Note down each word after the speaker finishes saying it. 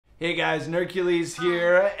Hey guys, Hercules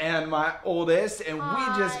here and my oldest, and we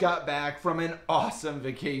just got back from an awesome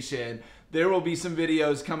vacation. There will be some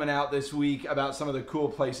videos coming out this week about some of the cool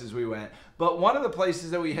places we went. But one of the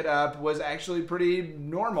places that we hit up was actually pretty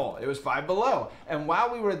normal. It was Five Below. And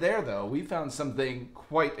while we were there though, we found something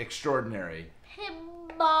quite extraordinary.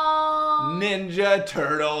 Pinball! Ninja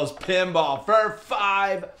Turtles pinball for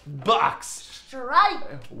 $5.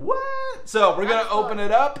 Strike! What? So we're gonna open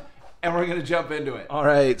it up and we're gonna jump into it. All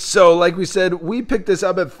right, so like we said, we picked this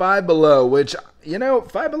up at Five Below, which, you know,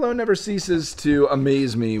 Five Below never ceases to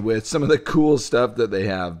amaze me with some of the cool stuff that they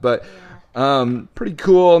have. But pretty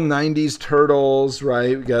cool 90s turtles,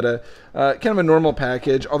 right? We got a kind of a normal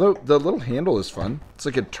package, although the little handle is fun. It's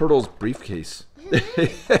like a turtle's briefcase.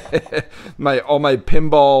 all my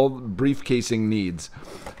pinball briefcasing needs.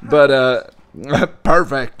 But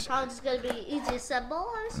perfect. Probably just gonna be easy to assemble,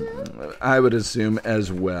 I assume. I would assume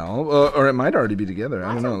as well, or it might already be together.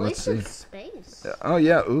 I don't know. Let's see. Space. Oh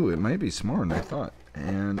yeah. Ooh, it might be smaller than I thought.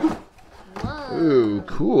 And whoa. Ooh,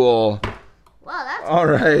 cool. Wow, that's all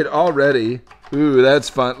right. Already. Ooh, that's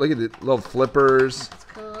fun. Look at the little flippers. That's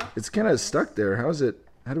cool. It's kind of stuck there. How is it?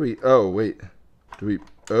 How do we? Oh wait. Do we?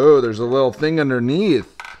 Oh, there's a little thing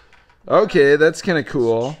underneath. Okay, that's kind of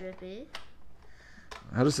cool. Trippy.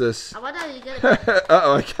 How does this? I wonder how you get it.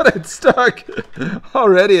 Uh-oh, I got it stuck.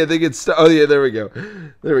 Already, I think it's stuck. Oh, yeah, there we go.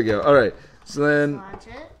 There we go. All right. So then, Launch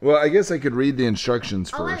it. well, I guess I could read the instructions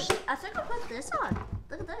first. Wait, I think I put this on.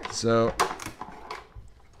 Look at this. So,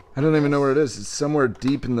 I don't even know where it is. It's somewhere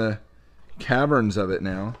deep in the caverns of it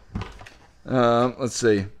now. Let's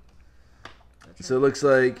see. So it looks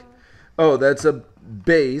like, oh, that's a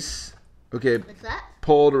base. Okay. Like that?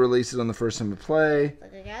 Pull to release it on the first time of play.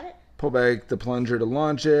 Like I got it? Pull back the plunger to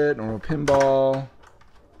launch it. Normal pinball.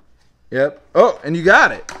 Yep. Oh, and you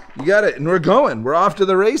got it. You got it. And we're going. We're off to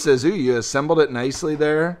the races. Ooh, you assembled it nicely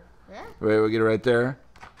there. Yeah. Wait, we'll get it right there.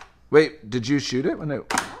 Wait, did you shoot it? When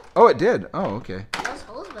it... Oh, it did. Oh, okay. Those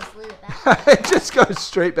holes must lead it back. It just goes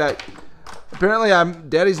straight back. Apparently,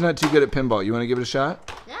 Daddy's not too good at pinball. You want to give it a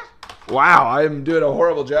shot? Yeah. Wow, I'm doing a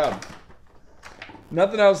horrible job.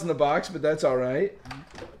 Nothing else in the box, but that's all right.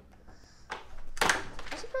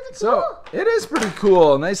 So, it is pretty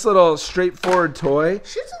cool. Nice little straightforward toy.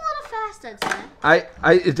 Shoots a little fast, I'd say.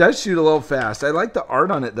 It does shoot a little fast. I like the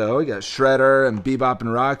art on it, though. You got Shredder and Bebop and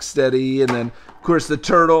Rocksteady, and then, of course, the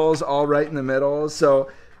Turtles all right in the middle.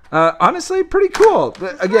 So, honestly, pretty cool.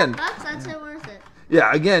 But again, $5, I'd say worth it.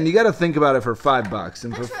 Yeah, again, you got to think about it for $5.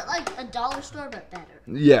 And that's for like a dollar store, but better.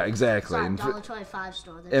 Yeah, exactly. Sorry, $1.25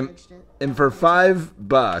 store. And for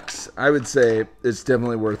 $5, I would say it's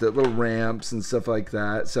definitely worth it. Little ramps and stuff like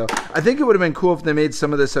that. So I think it would have been cool if they made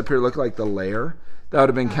some of this up here look like the layer. That would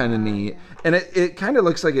have been kind of neat. Yeah. And it kind of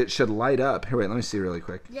looks like it should light up. Here, wait, let me see really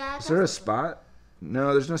quick. Yeah. Is there a spot?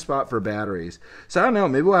 No, there's no spot for batteries. So I don't know.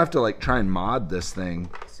 Maybe we'll have to like try and mod this thing.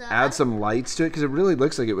 So add some lights to it because it really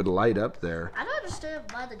looks like it would light up there. I don't understand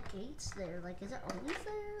why the gate's there. Like, is it always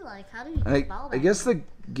there? Like, how do you I guess the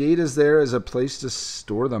gate is there as a place to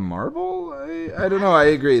store the marble? I don't know. I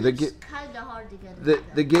agree. The gate kind of hard to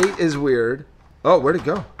get. The gate is weird. Oh, where'd it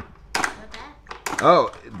go?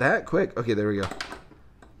 Oh, that quick. Okay, there we go.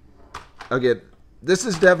 Okay, this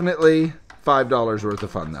is definitely $5 worth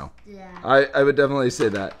of fun, though. Yeah. I would definitely say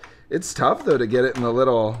that. It's tough, though, to get it in the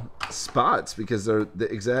little spots because they're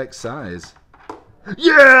the exact size.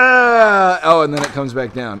 Yeah! Oh, and then it comes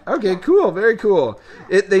back down. Okay, cool. Very cool.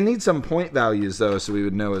 They need some point values, though, so we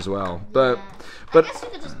would know as well. But I guess you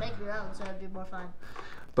could just make your own, so it'd be more fun.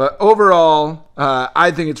 But overall,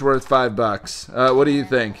 I think it's worth $5. What do you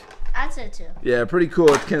think? I'd say too. Yeah, pretty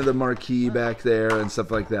cool. It's kind of the marquee back there and stuff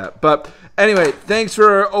like that. But anyway, thanks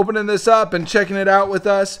for opening this up and checking it out with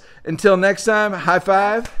us. Until next time, high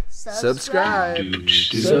five. Subscribe.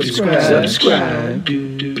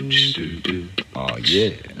 Oh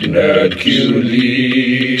yeah. Hercules.